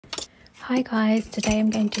Hi guys, today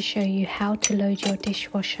I'm going to show you how to load your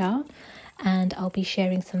dishwasher, and I'll be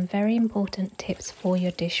sharing some very important tips for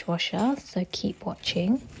your dishwasher, so keep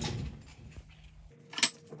watching.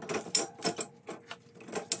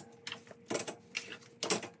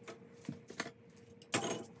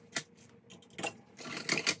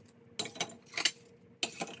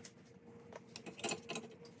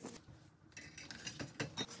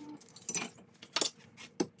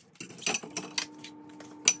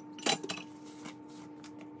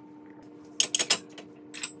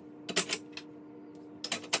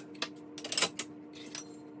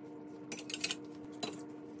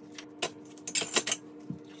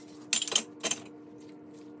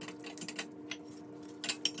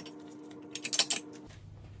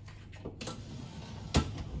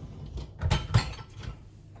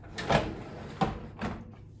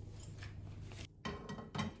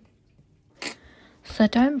 So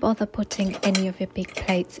don't bother putting any of your big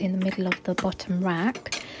plates in the middle of the bottom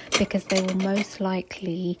rack, because they will most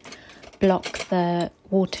likely block the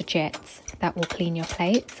water jets that will clean your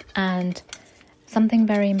plates. And something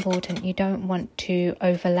very important, you don't want to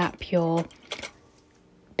overlap your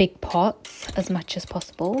big pots as much as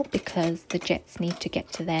possible, because the jets need to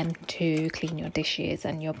get to them to clean your dishes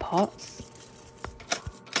and your pots.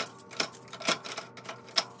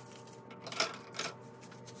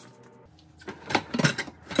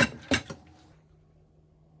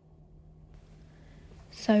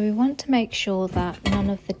 So we want to make sure that none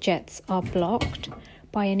of the jets are blocked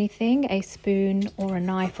by anything, a spoon or a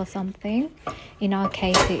knife or something. In our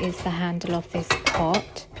case, it is the handle of this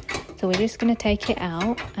pot. So we're just going to take it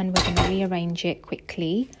out and we're going to rearrange it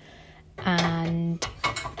quickly and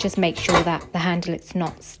just make sure that the handle is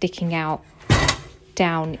not sticking out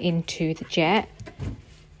down into the jet,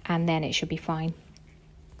 and then it should be fine.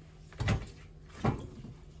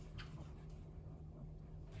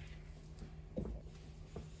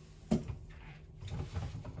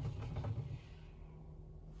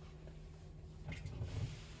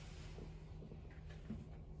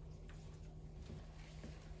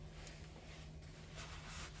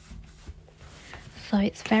 So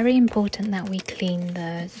it's very important that we clean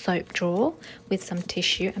the soap drawer with some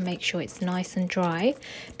tissue and make sure it's nice and dry,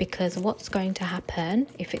 because what's going to happen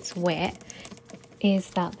if it's wet is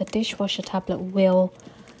that the dishwasher tablet will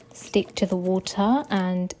stick to the water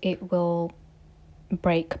and it will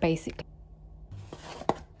break basically.